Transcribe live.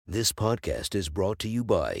This podcast is brought to you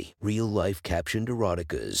by Real Life Captioned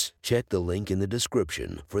Eroticas. Check the link in the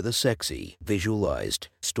description for the sexy, visualized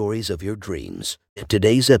stories of your dreams.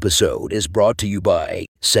 Today's episode is brought to you by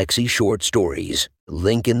Sexy Short Stories.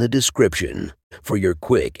 Link in the description for your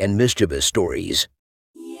quick and mischievous stories.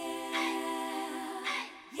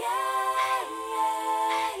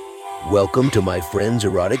 Welcome to my friend's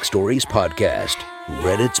Erotic Stories podcast,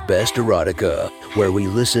 Reddit's Best Erotica, where we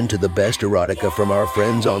listen to the best erotica from our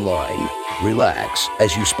friends online. Relax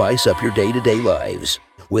as you spice up your day-to-day lives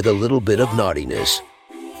with a little bit of naughtiness.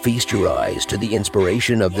 Feast your eyes to the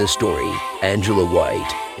inspiration of this story, Angela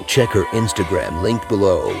White. Check her Instagram linked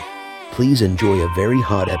below. Please enjoy a very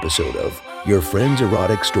hot episode of Your Friend's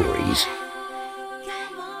Erotic Stories.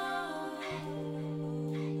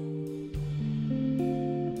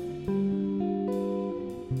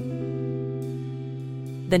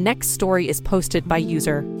 The next story is posted by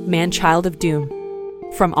user Manchild of Doom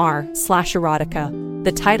from r/erotica.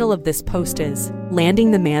 The title of this post is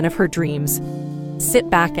Landing the Man of Her Dreams. Sit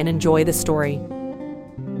back and enjoy the story.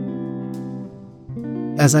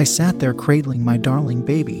 As I sat there cradling my darling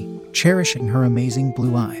baby, cherishing her amazing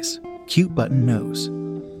blue eyes, cute button nose,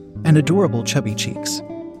 and adorable chubby cheeks,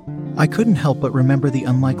 I couldn't help but remember the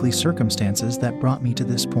unlikely circumstances that brought me to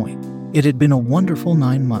this point. It had been a wonderful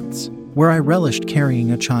 9 months, where I relished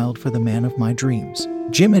carrying a child for the man of my dreams.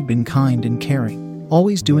 Jim had been kind and caring,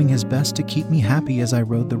 always doing his best to keep me happy as I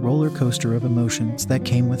rode the roller coaster of emotions that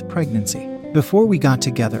came with pregnancy. Before we got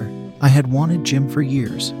together, I had wanted Jim for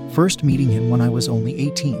years, first meeting him when I was only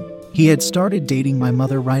 18. He had started dating my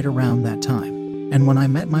mother right around that time, and when I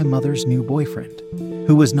met my mother's new boyfriend,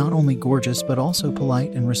 who was not only gorgeous but also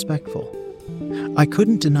polite and respectful, I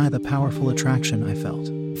couldn't deny the powerful attraction I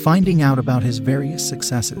felt. Finding out about his various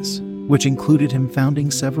successes, which included him founding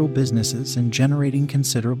several businesses and generating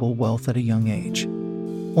considerable wealth at a young age,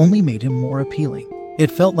 only made him more appealing.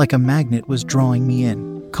 It felt like a magnet was drawing me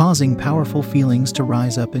in, causing powerful feelings to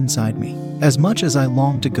rise up inside me. As much as I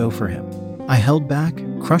longed to go for him, I held back,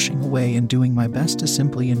 crushing away and doing my best to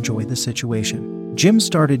simply enjoy the situation. Jim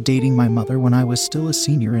started dating my mother when I was still a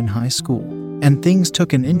senior in high school, and things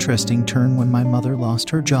took an interesting turn when my mother lost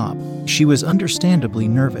her job. She was understandably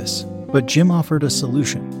nervous, but Jim offered a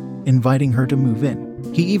solution, inviting her to move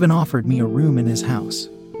in. He even offered me a room in his house,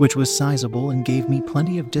 which was sizable and gave me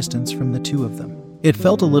plenty of distance from the two of them. It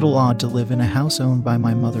felt a little odd to live in a house owned by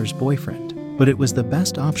my mother's boyfriend, but it was the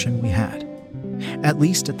best option we had, at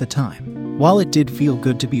least at the time. While it did feel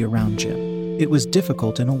good to be around Jim, it was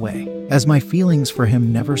difficult in a way, as my feelings for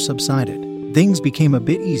him never subsided. Things became a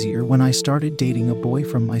bit easier when I started dating a boy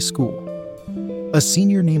from my school, a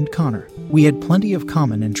senior named Connor. We had plenty of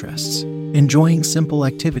common interests, enjoying simple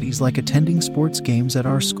activities like attending sports games at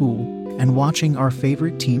our school and watching our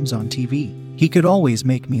favorite teams on TV. He could always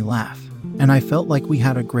make me laugh, and I felt like we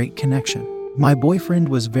had a great connection. My boyfriend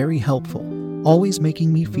was very helpful, always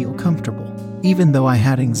making me feel comfortable. Even though I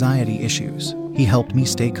had anxiety issues, he helped me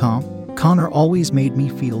stay calm. Connor always made me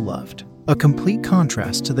feel loved, a complete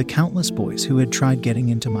contrast to the countless boys who had tried getting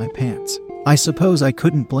into my pants. I suppose I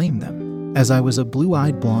couldn't blame them, as I was a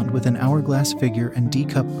blue-eyed blonde with an hourglass figure and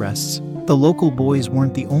D-cup breasts. The local boys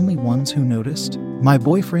weren't the only ones who noticed. My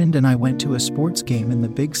boyfriend and I went to a sports game in the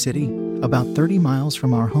big city, about 30 miles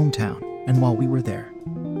from our hometown, and while we were there,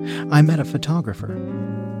 I met a photographer,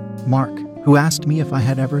 Mark, who asked me if I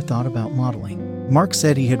had ever thought about modeling. Mark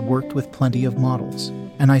said he had worked with plenty of models,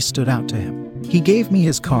 and I stood out to him. He gave me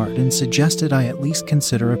his card and suggested I at least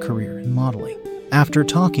consider a career in modeling. After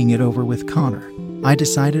talking it over with Connor, I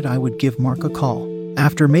decided I would give Mark a call.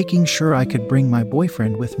 After making sure I could bring my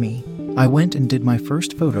boyfriend with me, I went and did my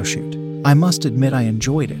first photo shoot. I must admit I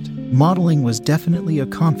enjoyed it. Modeling was definitely a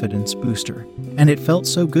confidence booster, and it felt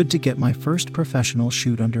so good to get my first professional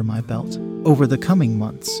shoot under my belt. Over the coming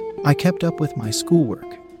months, I kept up with my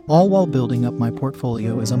schoolwork, all while building up my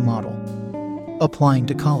portfolio as a model, applying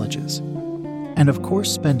to colleges, and of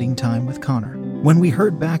course spending time with Connor. When we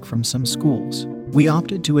heard back from some schools, we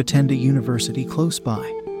opted to attend a university close by,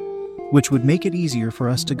 which would make it easier for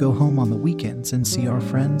us to go home on the weekends and see our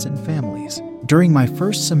friends and families. During my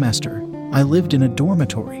first semester, I lived in a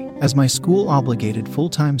dormitory, as my school obligated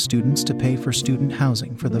full-time students to pay for student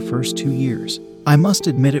housing for the first 2 years. I must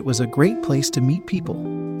admit it was a great place to meet people,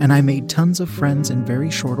 and I made tons of friends in very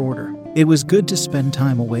short order. It was good to spend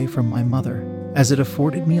time away from my mother, as it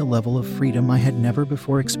afforded me a level of freedom I had never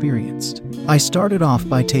before experienced. I started off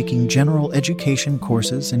by taking general education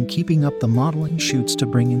courses and keeping up the modeling shoots to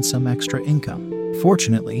bring in some extra income.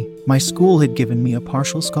 Fortunately, my school had given me a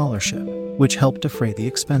partial scholarship, which helped defray the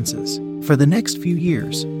expenses. For the next few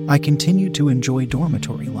years, I continued to enjoy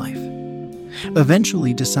dormitory life,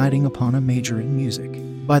 eventually deciding upon a major in music.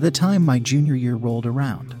 By the time my junior year rolled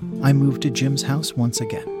around, I moved to Jim's house once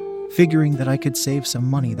again, figuring that I could save some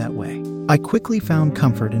money that way. I quickly found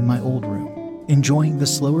comfort in my old room, enjoying the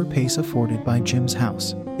slower pace afforded by Jim's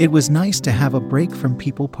house. It was nice to have a break from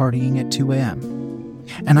people partying at 2 a.m.,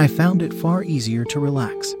 and I found it far easier to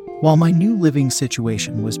relax. While my new living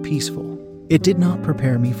situation was peaceful, it did not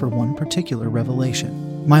prepare me for one particular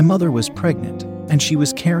revelation. My mother was pregnant, and she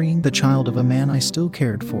was carrying the child of a man I still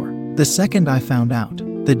cared for. The second I found out,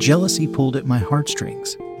 the jealousy pulled at my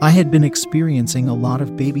heartstrings. I had been experiencing a lot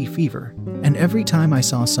of baby fever, and every time I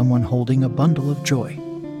saw someone holding a bundle of joy,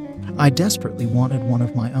 I desperately wanted one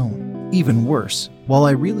of my own. Even worse, while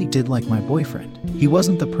I really did like my boyfriend, he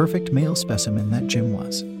wasn't the perfect male specimen that Jim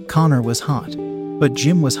was. Connor was hot, but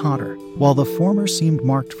Jim was hotter. While the former seemed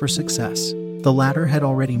marked for success, the latter had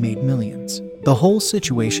already made millions. The whole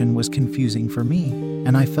situation was confusing for me,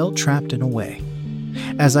 and I felt trapped in a way,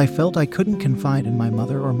 as I felt I couldn't confide in my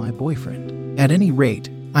mother or my boyfriend. At any rate,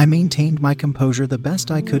 I maintained my composure the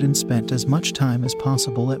best I could and spent as much time as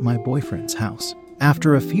possible at my boyfriend's house.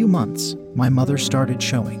 After a few months, my mother started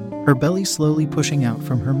showing, her belly slowly pushing out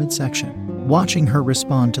from her midsection. Watching her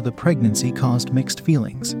respond to the pregnancy caused mixed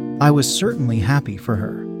feelings. I was certainly happy for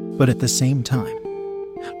her, but at the same time,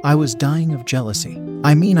 I was dying of jealousy.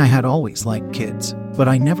 I mean, I had always liked kids, but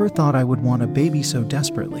I never thought I would want a baby so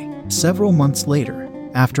desperately. Several months later,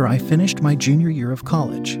 after I finished my junior year of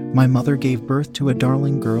college, my mother gave birth to a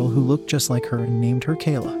darling girl who looked just like her and named her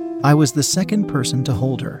Kayla. I was the second person to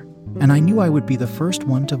hold her, and I knew I would be the first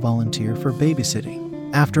one to volunteer for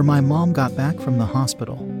babysitting. After my mom got back from the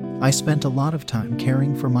hospital, I spent a lot of time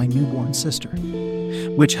caring for my newborn sister,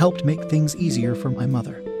 which helped make things easier for my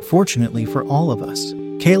mother. Fortunately for all of us,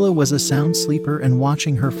 Kayla was a sound sleeper, and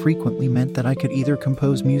watching her frequently meant that I could either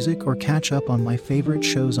compose music or catch up on my favorite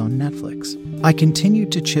shows on Netflix. I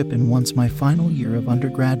continued to chip in once my final year of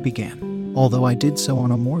undergrad began, although I did so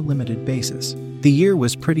on a more limited basis. The year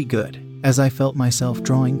was pretty good, as I felt myself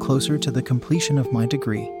drawing closer to the completion of my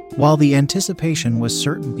degree. While the anticipation was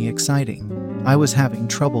certainly exciting, I was having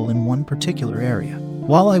trouble in one particular area.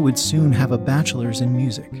 While I would soon have a bachelor's in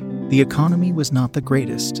music, the economy was not the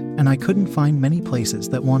greatest, and I couldn't find many places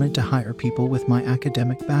that wanted to hire people with my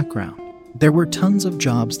academic background. There were tons of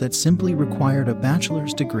jobs that simply required a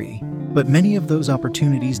bachelor's degree, but many of those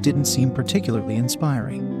opportunities didn't seem particularly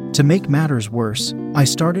inspiring. To make matters worse, I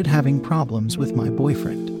started having problems with my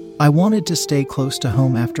boyfriend. I wanted to stay close to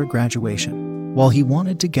home after graduation, while he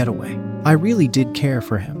wanted to get away. I really did care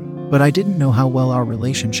for him, but I didn't know how well our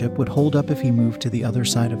relationship would hold up if he moved to the other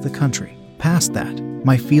side of the country. Past that,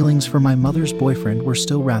 my feelings for my mother's boyfriend were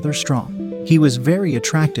still rather strong. He was very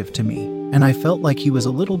attractive to me, and I felt like he was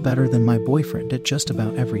a little better than my boyfriend at just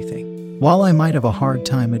about everything. While I might have a hard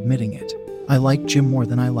time admitting it, I liked Jim more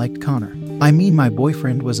than I liked Connor. I mean, my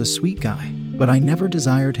boyfriend was a sweet guy, but I never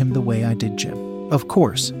desired him the way I did Jim. Of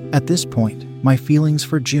course, at this point, my feelings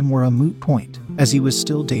for Jim were a moot point, as he was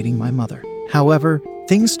still dating my mother. However,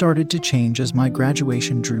 things started to change as my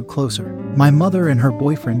graduation drew closer. My mother and her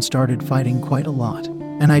boyfriend started fighting quite a lot,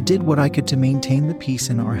 and I did what I could to maintain the peace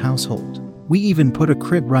in our household. We even put a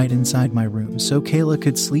crib right inside my room so Kayla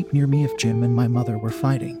could sleep near me if Jim and my mother were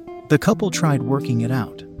fighting. The couple tried working it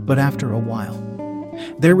out, but after a while,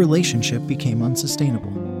 their relationship became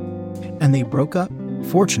unsustainable, and they broke up.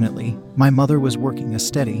 Fortunately, my mother was working a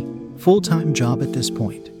steady, full-time job at this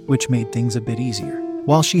point, which made things a bit easier.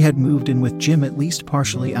 While she had moved in with Jim at least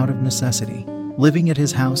partially out of necessity, living at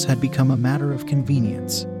his house had become a matter of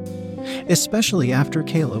convenience, especially after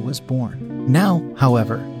Kayla was born. Now,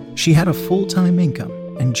 however, she had a full-time income,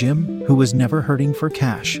 and Jim, who was never hurting for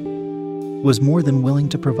cash, was more than willing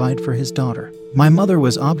to provide for his daughter. My mother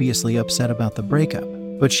was obviously upset about the breakup,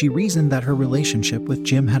 but she reasoned that her relationship with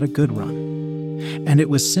Jim had a good run, and it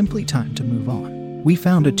was simply time to move on. We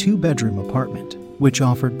found a 2-bedroom apartment, which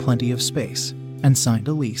offered plenty of space, and signed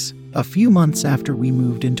a lease. A few months after we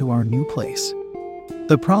moved into our new place,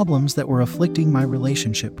 the problems that were afflicting my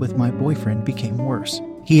relationship with my boyfriend became worse.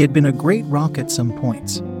 He had been a great rock at some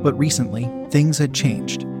points, but recently, things had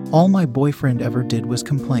changed. All my boyfriend ever did was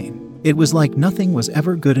complain. It was like nothing was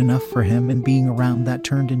ever good enough for him, and being around that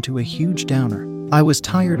turned into a huge downer. I was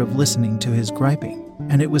tired of listening to his griping,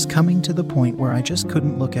 and it was coming to the point where I just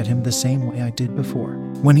couldn't look at him the same way I did before.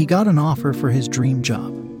 When he got an offer for his dream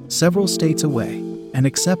job, several states away, and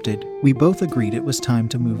accepted, we both agreed it was time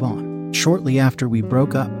to move on. Shortly after we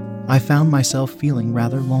broke up, I found myself feeling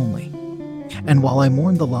rather lonely. And while I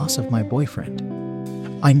mourned the loss of my boyfriend,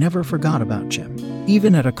 I never forgot about Jim.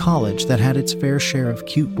 Even at a college that had its fair share of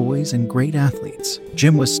cute boys and great athletes,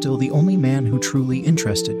 Jim was still the only man who truly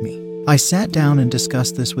interested me. I sat down and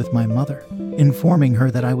discussed this with my mother, informing her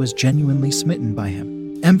that I was genuinely smitten by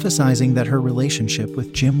him, emphasizing that her relationship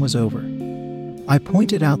with Jim was over. I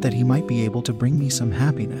pointed out that he might be able to bring me some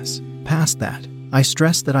happiness. Past that, I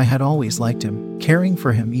stressed that I had always liked him, caring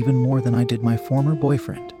for him even more than I did my former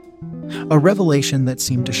boyfriend. A revelation that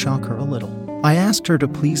seemed to shock her a little. I asked her to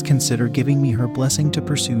please consider giving me her blessing to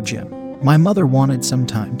pursue Jim. My mother wanted some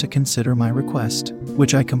time to consider my request,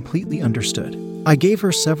 which I completely understood. I gave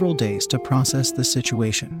her several days to process the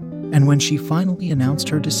situation, and when she finally announced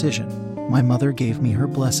her decision, my mother gave me her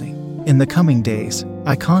blessing. In the coming days,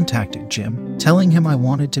 I contacted Jim, telling him I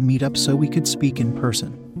wanted to meet up so we could speak in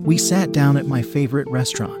person. We sat down at my favorite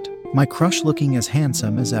restaurant, my crush looking as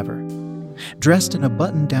handsome as ever, dressed in a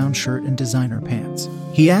button-down shirt and designer pants.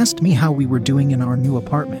 He asked me how we were doing in our new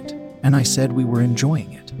apartment, and I said we were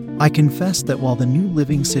enjoying it. I confessed that while the new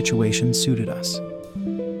living situation suited us,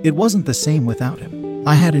 it wasn't the same without him.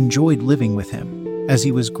 I had enjoyed living with him, as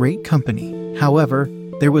he was great company. However,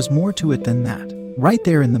 there was more to it than that. Right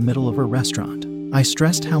there in the middle of a restaurant, I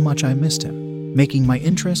stressed how much I missed him, making my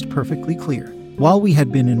interest perfectly clear. While we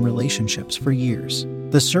had been in relationships for years,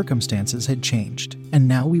 the circumstances had changed, and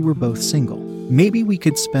now we were both single. Maybe we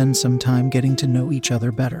could spend some time getting to know each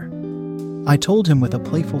other better. I told him with a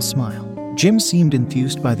playful smile. Jim seemed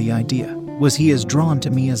enthused by the idea. Was he as drawn to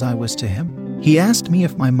me as I was to him? He asked me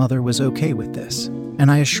if my mother was okay with this,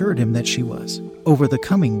 and I assured him that she was. Over the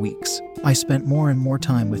coming weeks, I spent more and more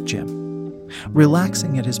time with Jim,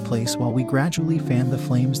 relaxing at his place while we gradually fanned the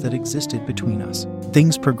flames that existed between us.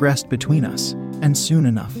 Things progressed between us, and soon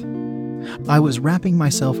enough, I was wrapping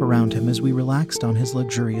myself around him as we relaxed on his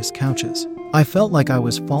luxurious couches. I felt like I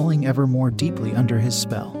was falling ever more deeply under his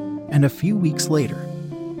spell, and a few weeks later,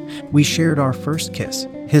 we shared our first kiss.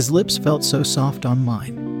 His lips felt so soft on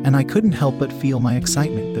mine, and I couldn't help but feel my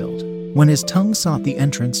excitement build. When his tongue sought the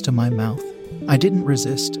entrance to my mouth, I didn't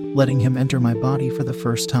resist, letting him enter my body for the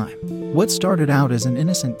first time. What started out as an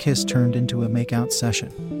innocent kiss turned into a makeout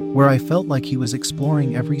session, where I felt like he was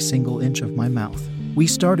exploring every single inch of my mouth. We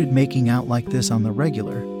started making out like this on the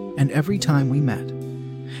regular, and every time we met,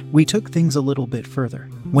 we took things a little bit further.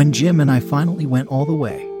 When Jim and I finally went all the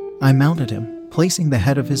way, I mounted him, placing the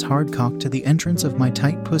head of his hard cock to the entrance of my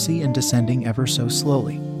tight pussy and descending ever so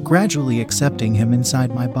slowly. Gradually accepting him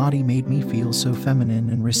inside my body made me feel so feminine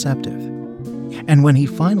and receptive. And when he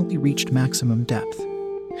finally reached maximum depth,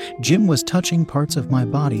 Jim was touching parts of my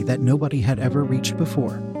body that nobody had ever reached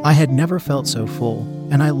before. I had never felt so full,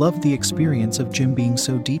 and I loved the experience of Jim being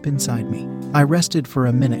so deep inside me. I rested for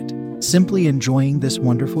a minute, simply enjoying this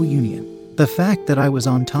wonderful union. The fact that I was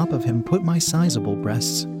on top of him put my sizable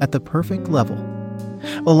breasts at the perfect level,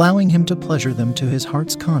 allowing him to pleasure them to his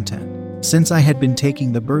heart's content. Since I had been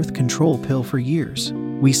taking the birth control pill for years,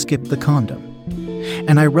 we skipped the condom,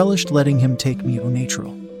 and I relished letting him take me au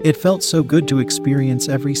natural. It felt so good to experience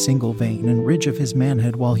every single vein and ridge of his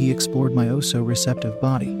manhood while he explored my oh-so-receptive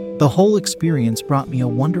body. The whole experience brought me a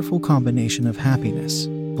wonderful combination of happiness,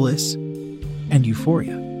 bliss, and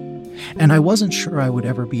euphoria, and I wasn't sure I would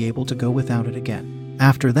ever be able to go without it again.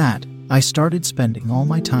 After that, I started spending all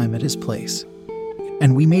my time at his place,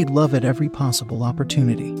 and we made love at every possible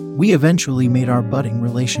opportunity. We eventually made our budding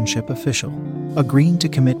relationship official, agreeing to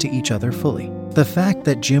commit to each other fully. The fact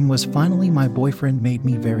that Jim was finally my boyfriend made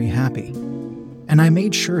me very happy, and I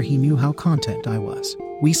made sure he knew how content I was.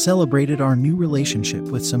 We celebrated our new relationship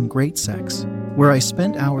with some great sex, where I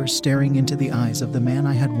spent hours staring into the eyes of the man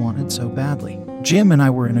I had wanted so badly. Jim and I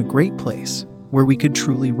were in a great place, where we could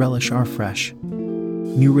truly relish our fresh,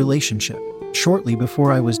 new relationship. Shortly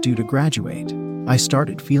before I was due to graduate, I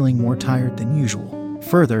started feeling more tired than usual.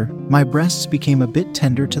 Further, my breasts became a bit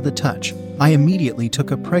tender to the touch. I immediately took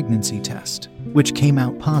a pregnancy test, which came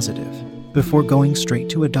out positive, before going straight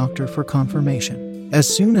to a doctor for confirmation. As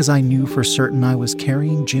soon as I knew for certain I was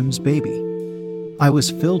carrying Jim's baby, I was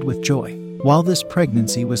filled with joy. While this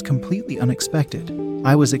pregnancy was completely unexpected,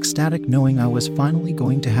 I was ecstatic knowing I was finally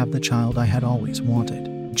going to have the child I had always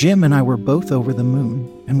wanted. Jim and I were both over the moon,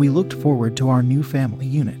 and we looked forward to our new family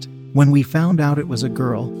unit. When we found out it was a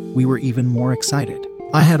girl, we were even more excited.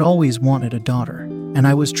 I had always wanted a daughter, and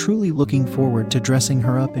I was truly looking forward to dressing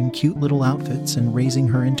her up in cute little outfits and raising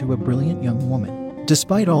her into a brilliant young woman.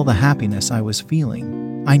 Despite all the happiness I was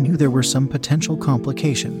feeling, I knew there were some potential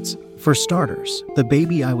complications. For starters, the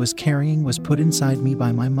baby I was carrying was put inside me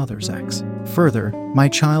by my mother's ex. Further, my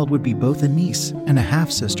child would be both a niece and a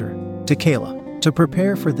half-sister to Kayla. To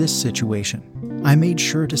prepare for this situation, I made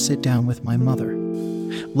sure to sit down with my mother,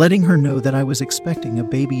 letting her know that I was expecting a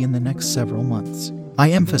baby in the next several months.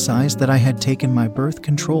 I emphasized that I had taken my birth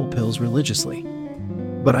control pills religiously,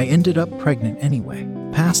 but I ended up pregnant anyway.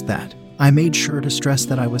 Past that, I made sure to stress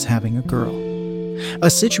that I was having a girl. A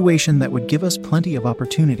situation that would give us plenty of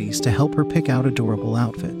opportunities to help her pick out adorable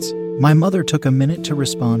outfits. My mother took a minute to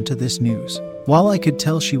respond to this news. While I could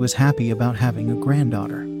tell she was happy about having a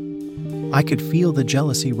granddaughter, I could feel the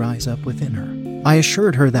jealousy rise up within her. I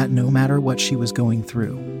assured her that no matter what she was going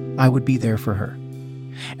through, I would be there for her,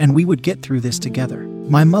 and we would get through this together.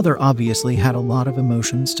 My mother obviously had a lot of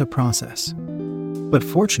emotions to process, but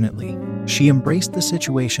fortunately, she embraced the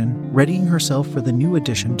situation, readying herself for the new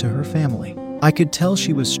addition to her family. I could tell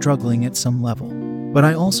she was struggling at some level, but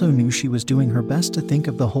I also knew she was doing her best to think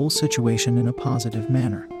of the whole situation in a positive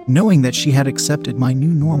manner. Knowing that she had accepted my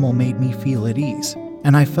new normal made me feel at ease,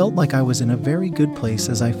 and I felt like I was in a very good place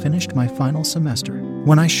as I finished my final semester.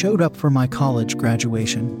 When I showed up for my college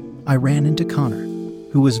graduation, I ran into Connor,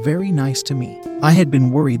 who was very nice to me. I had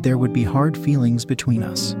been worried there would be hard feelings between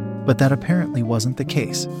us, but that apparently wasn't the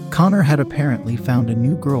case. Connor had apparently found a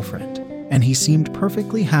new girlfriend, and he seemed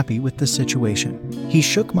perfectly happy with the situation. He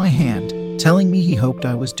shook my hand, telling me he hoped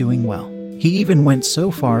I was doing well. He even went so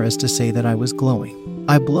far as to say that I was glowing.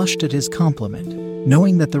 I blushed at his compliment,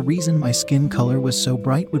 knowing that the reason my skin color was so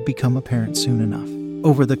bright would become apparent soon enough.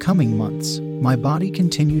 Over the coming months, my body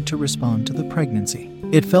continued to respond to the pregnancy.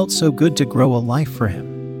 It felt so good to grow a life for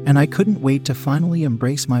him, and I couldn't wait to finally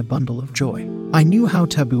embrace my bundle of joy. I knew how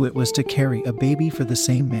taboo it was to carry a baby for the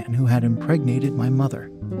same man who had impregnated my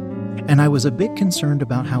mother, and I was a bit concerned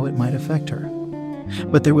about how it might affect her.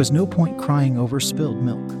 But there was no point crying over spilled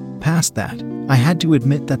milk. Past that, I had to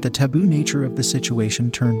admit that the taboo nature of the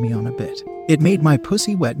situation turned me on a bit. It made my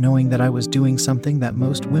pussy wet knowing that I was doing something that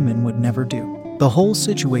most women would never do. The whole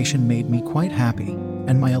situation made me quite happy,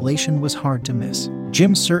 and my elation was hard to miss.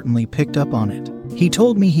 Jim certainly picked up on it. He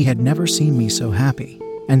told me he had never seen me so happy,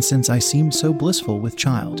 and since I seemed so blissful with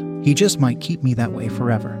child, he just might keep me that way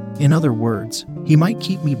forever. In other words, he might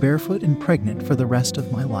keep me barefoot and pregnant for the rest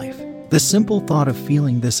of my life. The simple thought of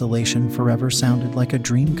feeling this elation forever sounded like a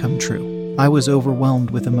dream come true. I was overwhelmed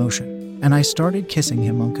with emotion, and I started kissing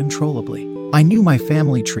him uncontrollably. I knew my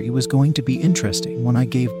family tree was going to be interesting when I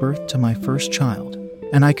gave birth to my first child,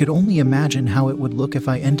 and I could only imagine how it would look if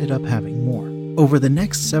I ended up having more. Over the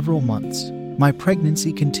next several months, my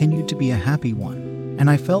pregnancy continued to be a happy one, and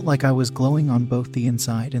I felt like I was glowing on both the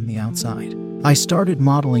inside and the outside. I started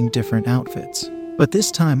modeling different outfits, but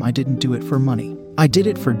this time I didn't do it for money. I did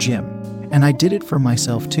it for Jim, and I did it for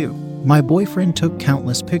myself too. My boyfriend took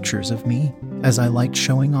countless pictures of me, as I liked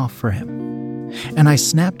showing off for him, and I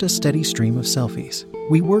snapped a steady stream of selfies.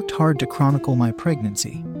 We worked hard to chronicle my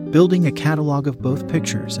pregnancy, building a catalog of both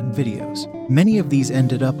pictures and videos. Many of these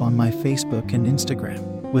ended up on my Facebook and Instagram,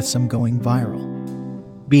 with some going viral,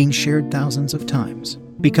 being shared thousands of times.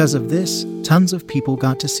 Because of this, tons of people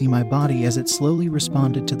got to see my body as it slowly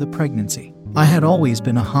responded to the pregnancy. I had always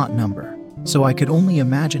been a hot number, so I could only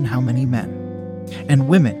imagine how many men and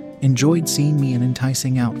women enjoyed seeing me in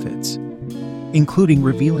enticing outfits, including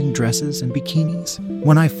revealing dresses and bikinis.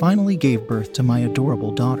 When I finally gave birth to my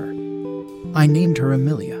adorable daughter, I named her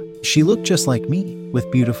Amelia. She looked just like me,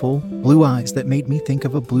 with beautiful, blue eyes that made me think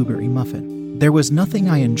of a blueberry muffin. There was nothing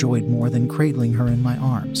I enjoyed more than cradling her in my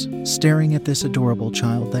arms, staring at this adorable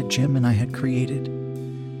child that Jim and I had created.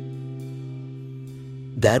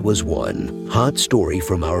 That was one hot story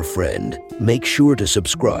from our friend. Make sure to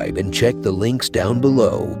subscribe and check the links down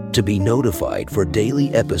below to be notified for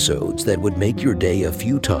daily episodes that would make your day a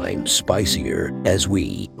few times spicier as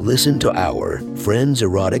we listen to our friends'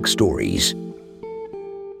 erotic stories.